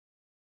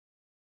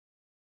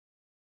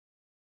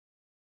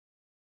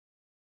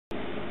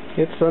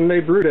It's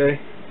Sunday brew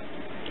day,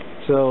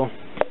 so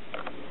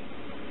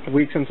a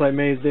week since I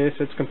made this.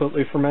 It's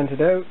completely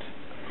fermented out.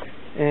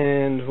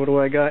 And what do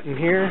I got in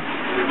here?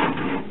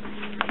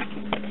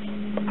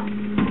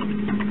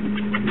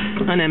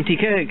 An empty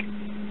keg.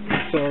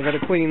 So I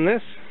gotta clean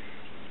this,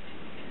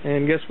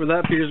 and guess where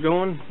that beer's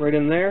going? Right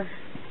in there.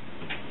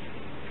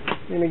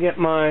 I'm gonna get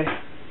my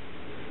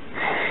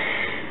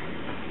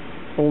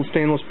old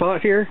stainless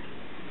pot here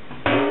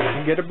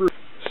and get a brew.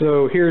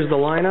 So here's the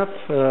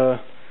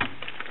lineup.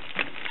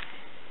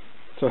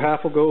 So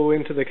half will go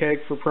into the keg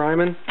for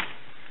priming.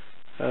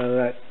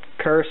 That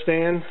car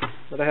stand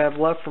that I have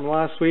left from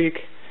last week,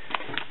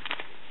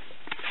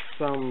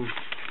 some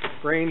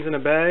grains in a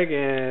bag,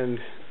 and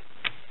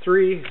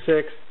 3,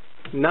 6,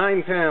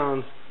 9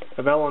 pounds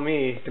of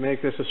LME to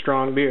make this a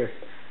strong beer.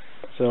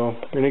 So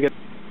I'm gonna get.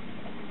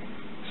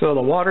 So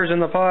the water's in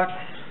the pot.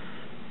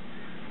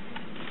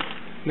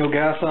 No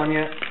gas on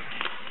yet.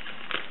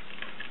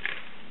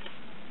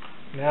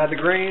 And add the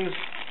grains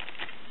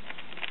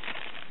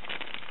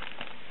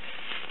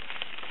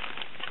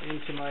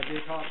into my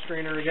big hop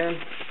strainer again.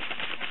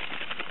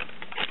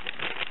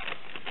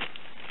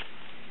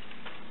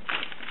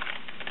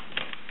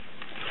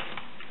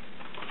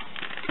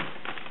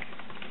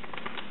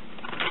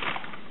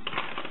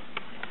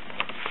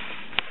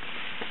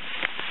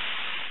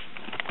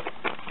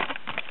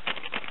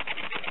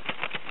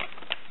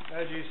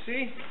 As you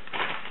see,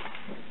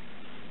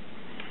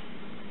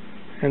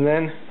 and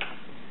then,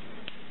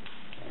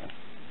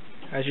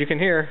 as you can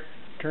hear,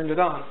 turned it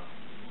on.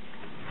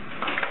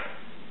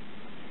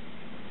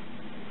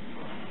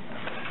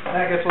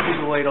 I guess we'll use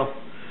the ladle.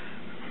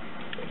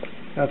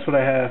 That's what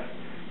I have.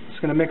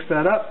 Just going to mix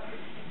that up.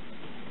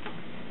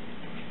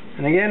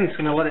 And again, it's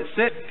going to let it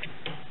sit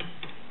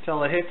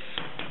until it hits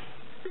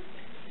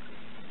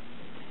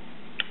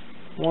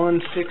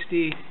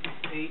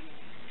 168.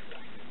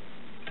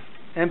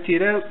 Empty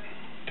it out.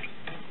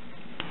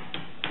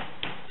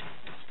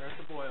 Start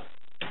to boil.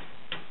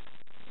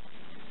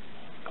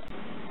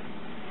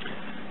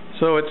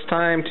 So it's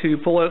time to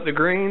pull out the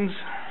grains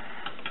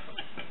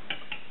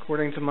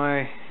according to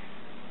my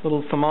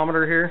little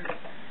thermometer here,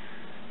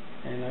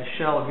 and I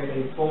shall get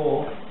a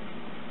bowl.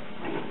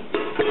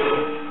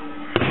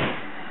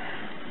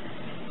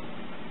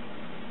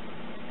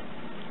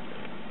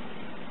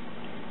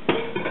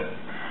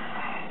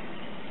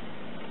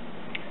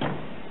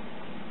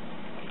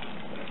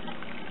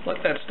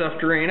 Let that stuff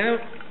drain out.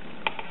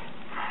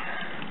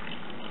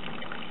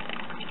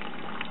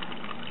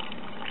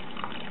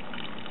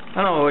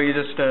 I don't know, you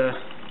just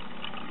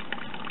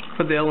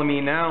put the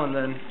LME now and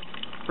then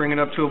bring it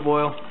up to a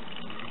boil.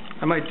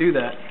 I might do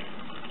that.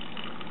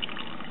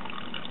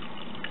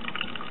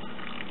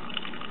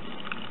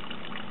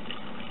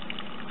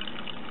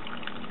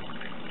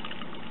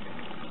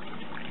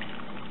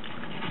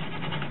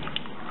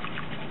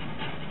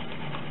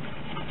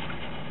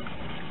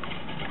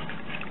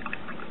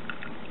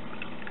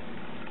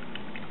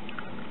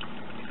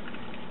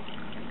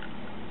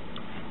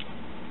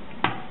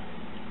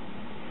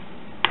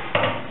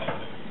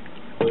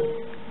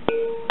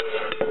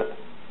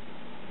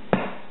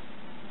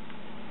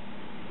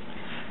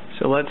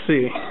 So let's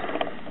see.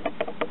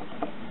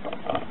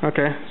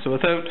 Okay, so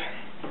without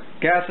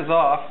gas is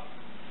off,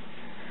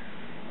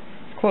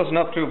 it's close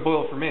enough to a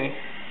boil for me.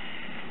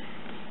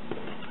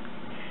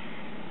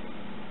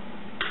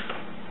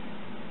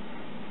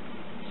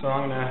 So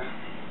I'm gonna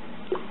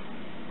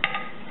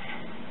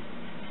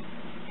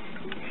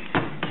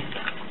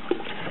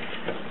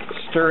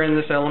stir in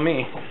this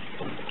LME,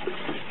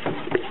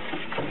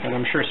 and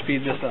I'm sure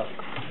speed this up.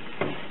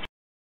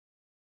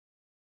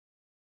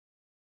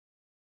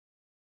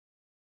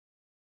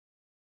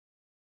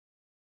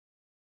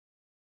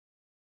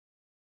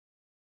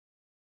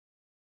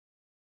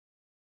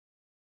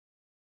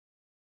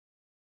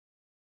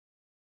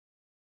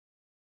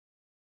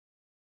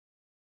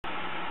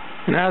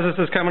 And as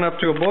this is coming up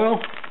to a boil,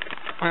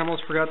 I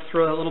almost forgot to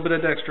throw that little bit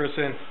of dextrose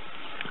in.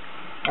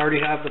 I already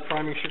have the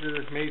priming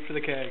sugar made for the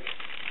keg.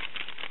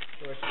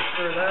 So I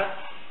stir that.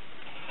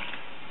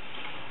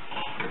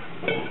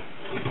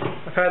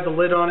 I've had the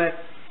lid on it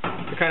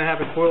to kind of have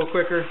it boil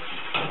quicker.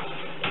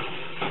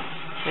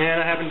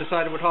 And I haven't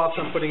decided what hops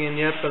I'm putting in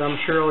yet, but I'm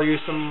sure I'll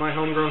use some of my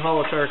homegrown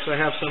Holotar because I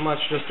have so much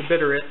just to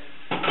bitter it.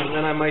 And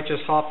then I might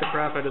just hop the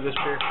crap out of this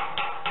beer.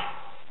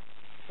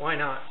 Why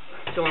not?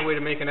 It's the only way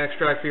to make an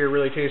extract beer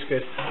really taste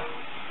good.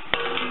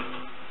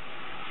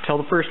 Till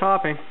the first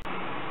hopping.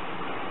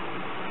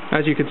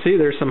 As you can see,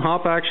 there's some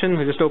hop action.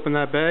 I just opened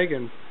that bag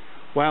and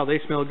wow, they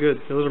smell good.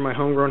 Those are my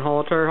homegrown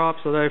Holotar hops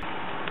that I've...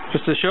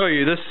 Just to show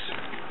you, this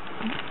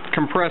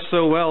compressed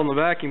so well in the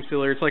vacuum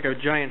sealer, it's like a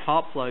giant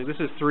hop plug. This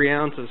is 3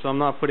 ounces, so I'm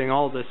not putting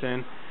all this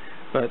in,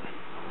 but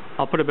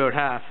I'll put about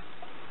half.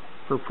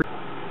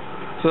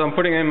 So I'm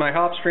putting in my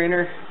hop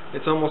strainer.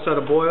 It's almost at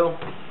a boil.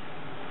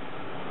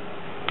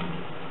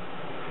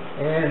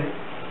 And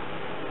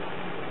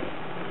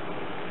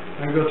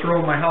I'm going to go throw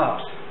in my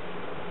hops.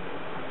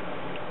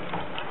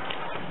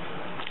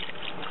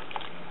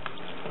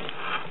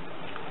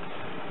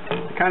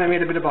 kind of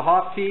made a bit of a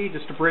hop tea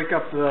just to break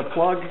up the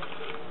plug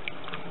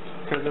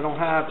because I don't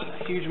have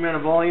a huge amount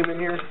of volume in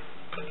here.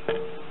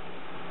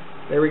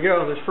 There we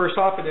go, this first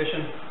hop edition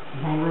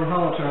of Homegrown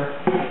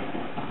Holotar.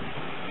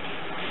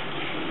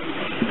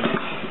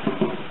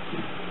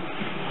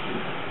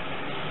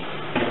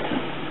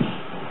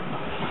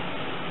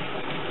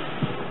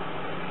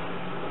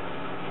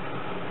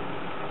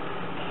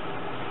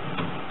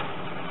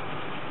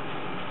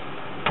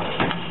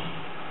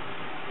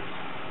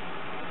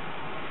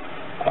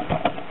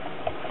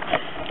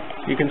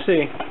 You can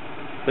see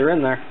they're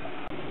in there.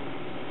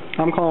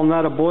 I'm calling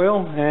that a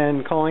boil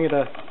and calling it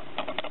a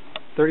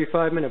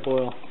 35-minute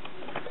boil.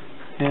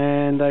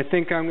 And I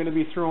think I'm going to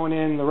be throwing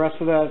in the rest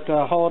of that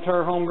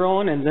Holotar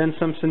homegrown and then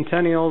some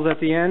Centennials at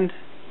the end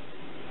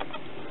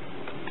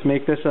to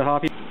make this a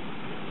hoppy.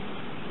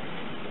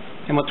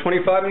 And with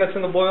 25 minutes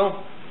in the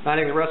boil,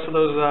 adding the rest of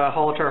those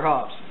Holotar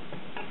hops.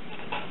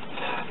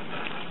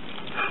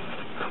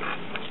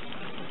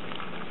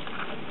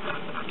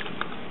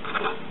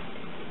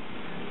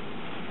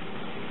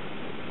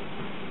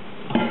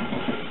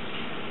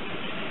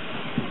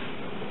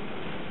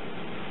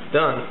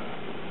 Done.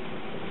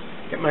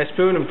 Get my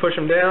spoon and push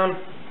them down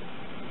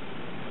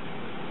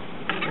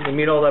and they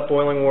meet all that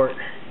boiling wort.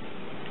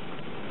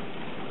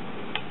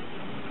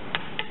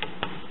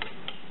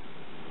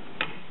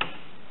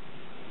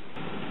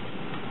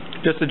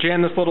 Just to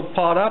jam this little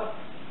pot up,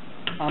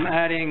 I'm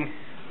adding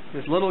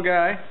this little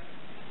guy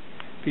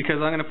because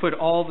I'm going to put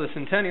all the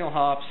Centennial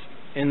hops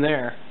in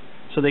there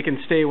so they can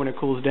stay when it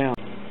cools down.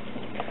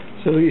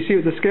 So you see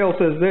what the scale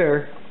says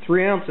there,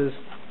 3 ounces.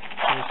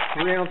 There's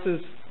 3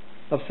 ounces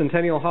of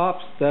Centennial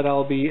hops that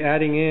I'll be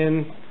adding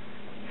in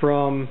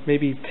from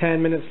maybe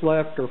 10 minutes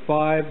left or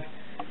 5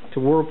 to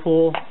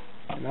Whirlpool,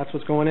 and that's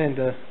what's going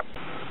into.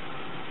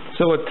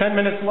 So with 10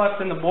 minutes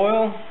left in the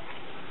boil,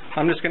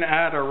 I'm just going to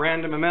add a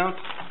random amount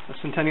of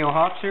Centennial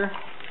hops here.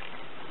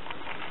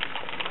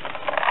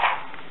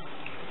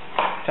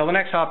 Till the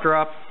next hop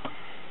drop.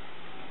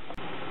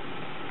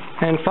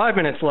 And 5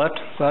 minutes left,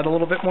 so add a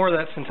little bit more of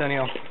that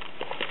Centennial.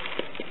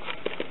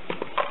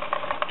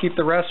 Keep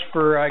the rest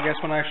for, I guess,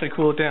 when I actually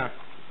cool it down.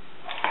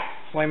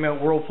 Flame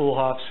out Whirlpool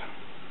hops.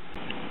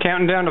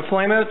 Counting down to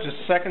flame out, just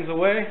seconds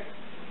away.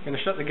 Going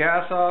to shut the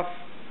gas off.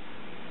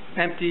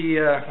 Empty,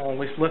 or at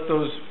least lift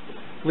those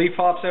leaf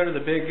hops out of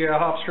the big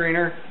hop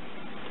strainer.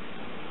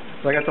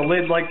 So I got the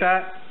lid like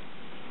that.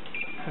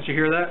 As you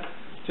hear that,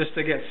 just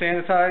to get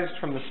sanitized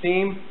from the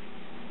steam,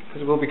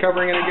 because we'll be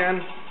covering it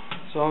again.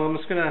 So I'm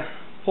just going to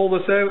pull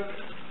this out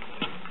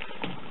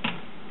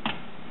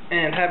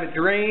and have it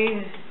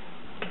drain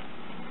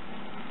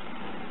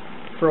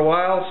for a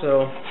while.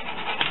 So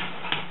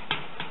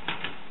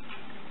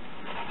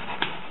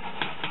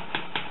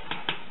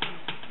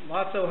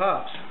lots of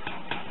hops.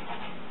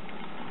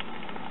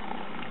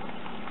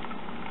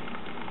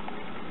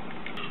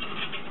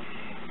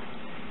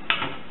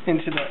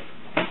 Into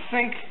the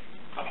sink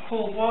of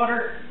cold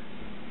water.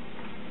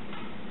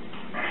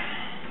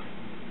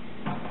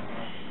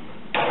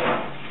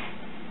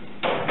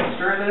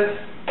 Stir this.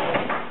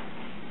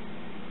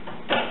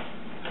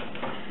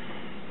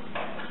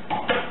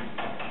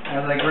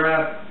 As I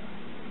grab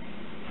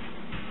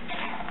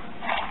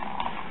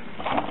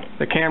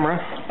the camera,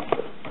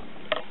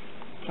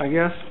 I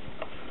guess.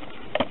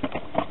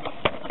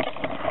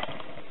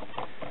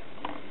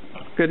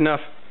 Good enough.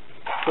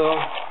 So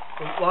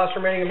the last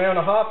remaining amount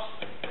of hops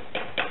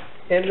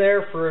in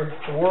there for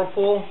the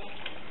Whirlpool.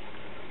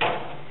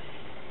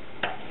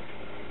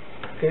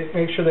 Okay,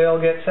 make sure they all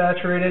get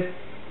saturated.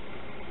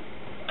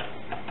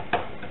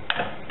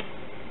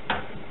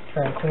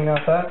 Try and clean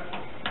out that.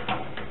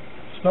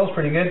 Smells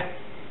pretty good.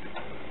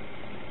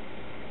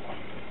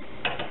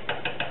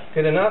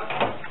 Good enough.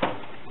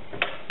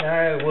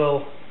 Now I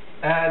will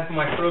add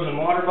my frozen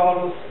water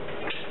bottles.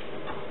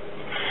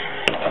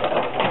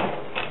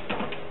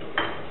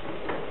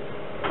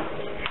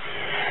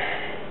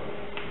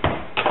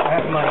 I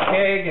have my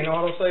keg and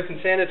autosave and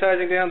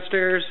sanitizing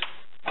downstairs.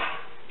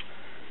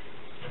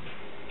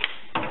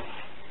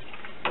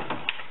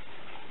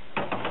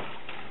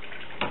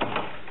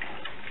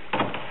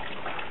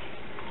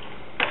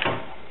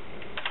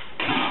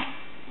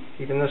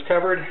 Keeping this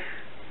covered.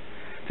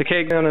 The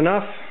keg down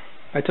enough.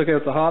 I took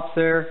out the hops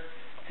there,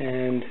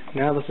 and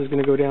now this is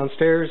going to go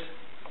downstairs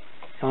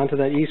onto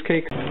that yeast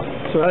cake.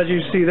 So as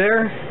you see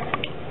there,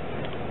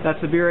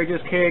 that's the beer I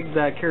just kegged,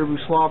 that Caribou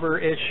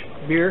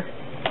Slobber-ish beer.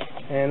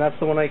 And that's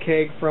the one I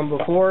kegged from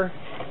before,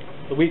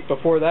 the week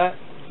before that.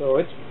 So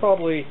it's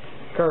probably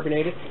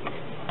carbonated.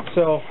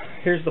 So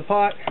here's the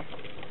pot.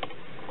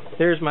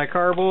 There's my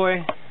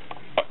carboy.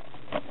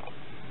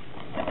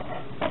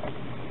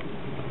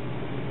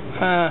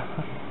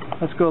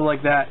 Let's go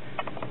like that.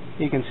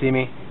 You can see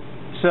me.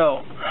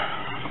 So,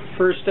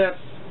 first step,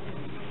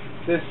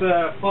 this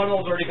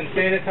funnel's already been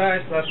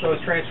sanitized, so that's what I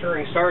was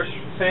transferring starch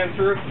sand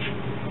through.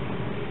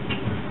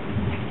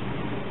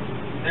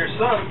 There's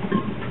some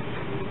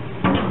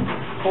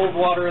cold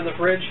water in the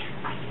fridge.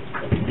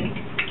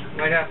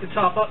 Might have to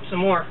top up some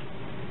more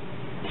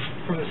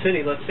from the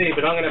city, let's see,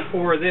 but I'm going to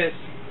pour this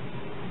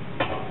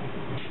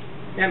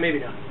Yeah, maybe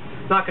not.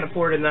 Not going to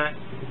pour it in that.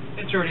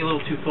 It's already a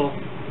little too full.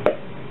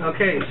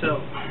 Okay,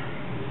 so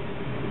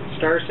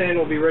Star Sand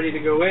will be ready to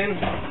go in.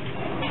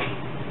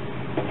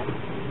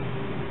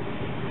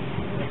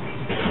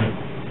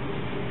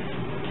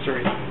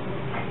 Sorry,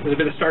 there's a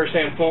bit of Star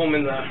Sand foam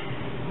in the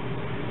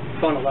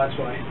funnel, that's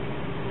why.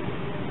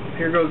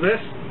 Here goes this.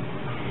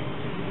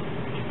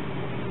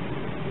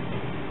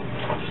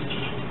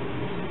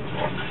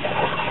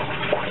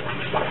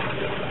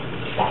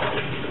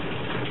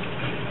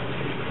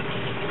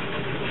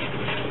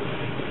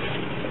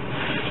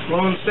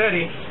 Slow and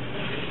steady.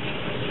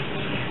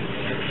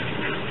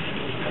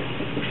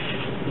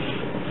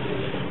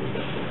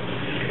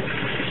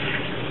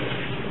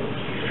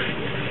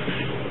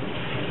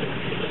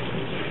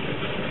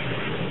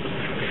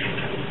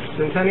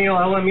 Centennial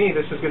LME,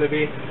 this is going to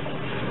be.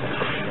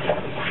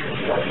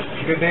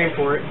 Good name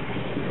for it.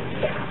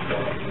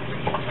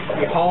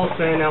 The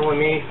Hall-Sen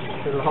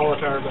LME is a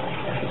holotar, but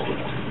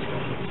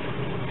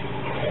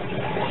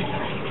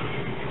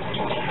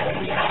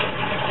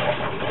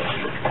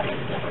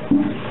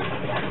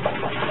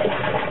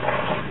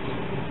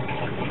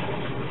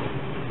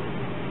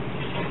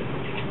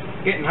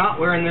getting hot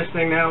wearing this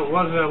thing now. It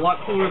was a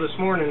lot cooler this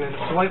morning and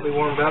it's slightly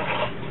warmed up.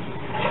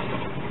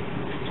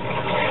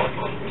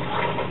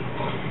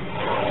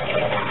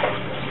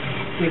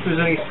 See if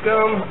there's any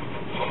scum.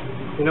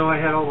 You know, I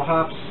had all the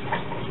hops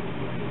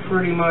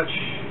pretty much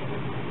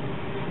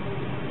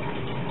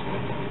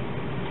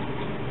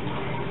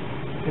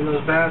in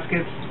those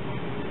baskets.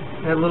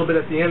 Add a little bit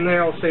at the end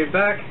there, I'll save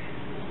back.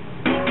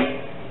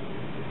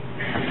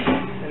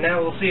 And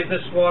now we'll see if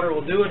this water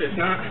will do it. If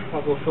not,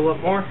 I'll go fill up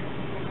more.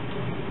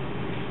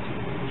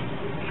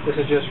 This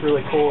is just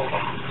really cold.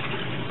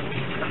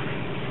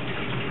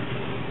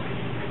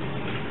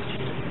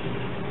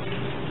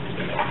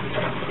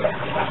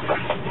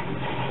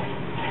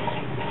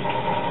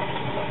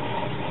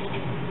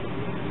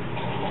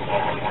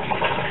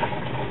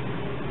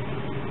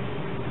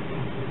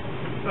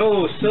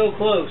 Oh, so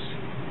close.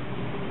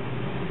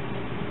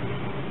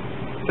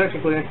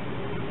 Technically,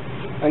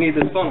 I need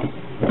this funnel.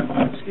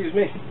 Excuse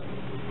me.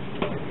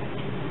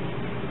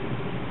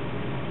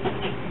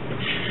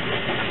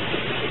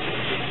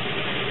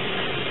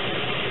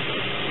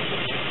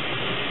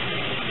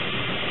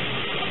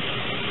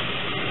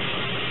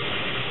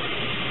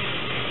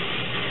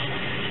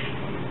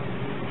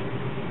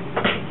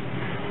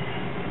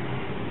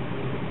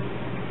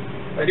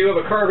 I do have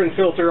a carbon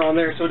filter on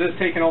there, so it is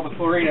taking all the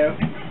chlorine out.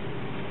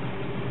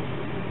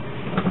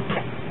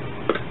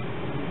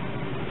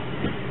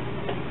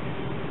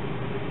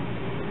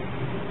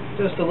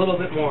 Just a little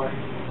bit more.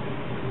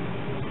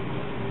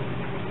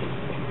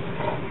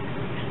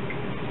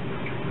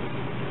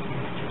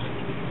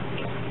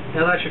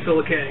 Now that should fill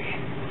a keg.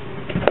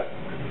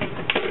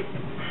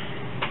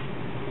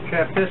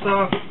 Cap this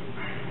off.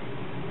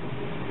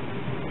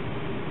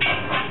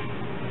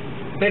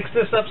 Mix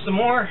this up some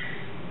more.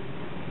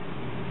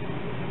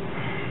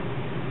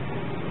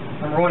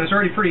 Number one, it's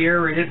already pretty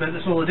aerated, but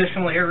this will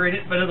additionally aerate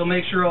it, but it'll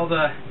make sure all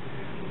the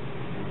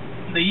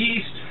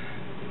yeast,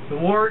 the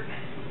wort,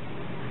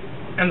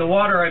 and the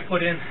water I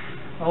put in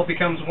all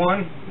becomes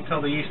one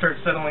until the yeast starts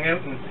settling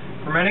out and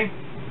fermenting.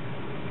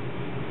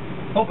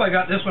 Hope I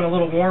got this one a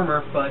little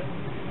warmer, but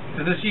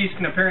because this yeast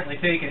can apparently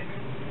take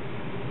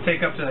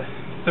up to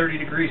 30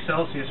 degrees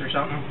Celsius or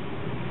something,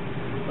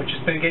 which has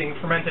been getting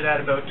fermented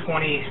at about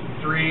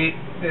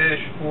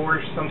 23-ish,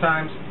 4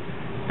 sometimes,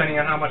 depending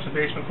on how much the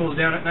basement cools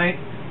down at night.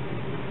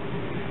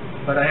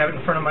 But I have it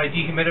in front of my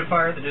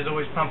dehumidifier that is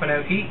always pumping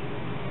out heat,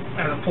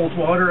 and it pulls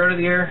water out of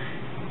the air.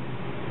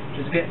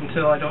 Just get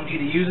until I don't need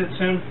to use it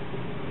soon.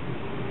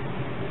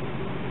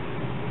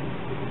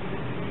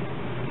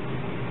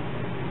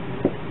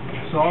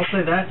 So I'll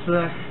say that's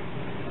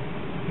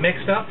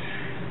mixed up.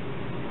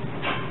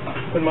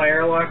 Put my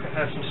airlock,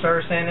 has some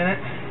Star Sand in it.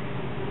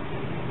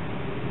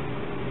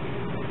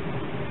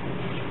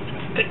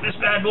 Pick this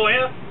bad boy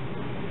up.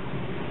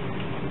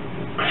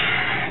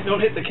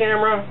 Don't hit the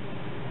camera.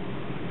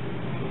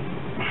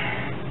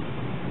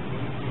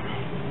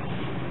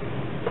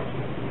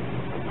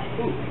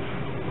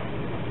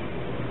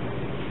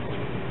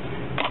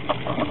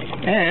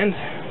 And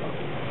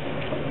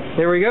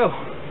there we go.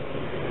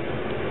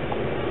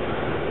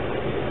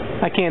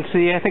 I can't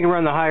see. I think we're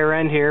on the higher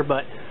end here,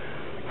 but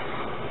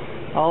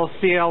I'll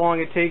see how long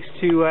it takes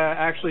to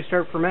actually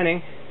start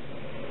fermenting.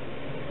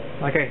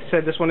 Like I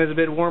said, this one is a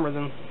bit warmer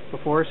than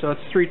before, so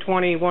it's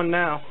 3:21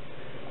 now.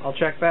 I'll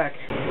check back.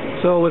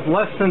 So with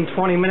less than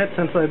 20 minutes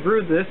since I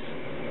brewed this,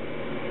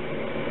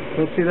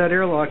 let's see that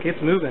airlock.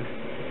 It's moving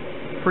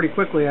pretty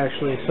quickly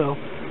actually. So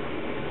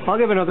I'll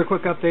give another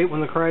quick update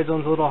when the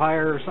cryozone's a little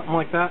higher or something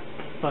like that.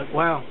 But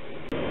wow,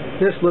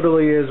 this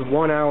literally is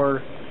 1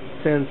 hour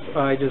since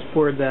I just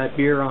poured that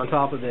beer on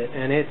top of it,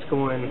 and it's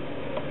going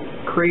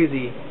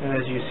crazy,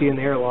 as you see in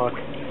the airlock.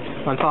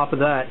 On top of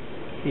that,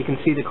 you can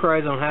see the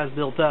cryozone has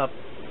built up,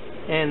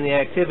 and the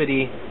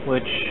activity,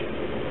 which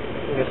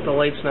I guess the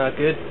light's not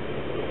good,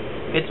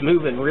 it's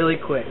moving really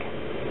quick.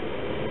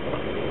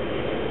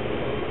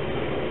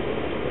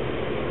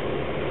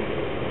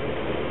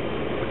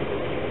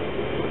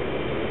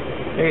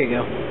 There you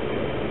go.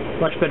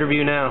 Much better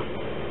view now.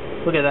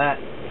 Look at that.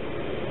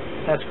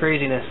 That's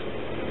craziness.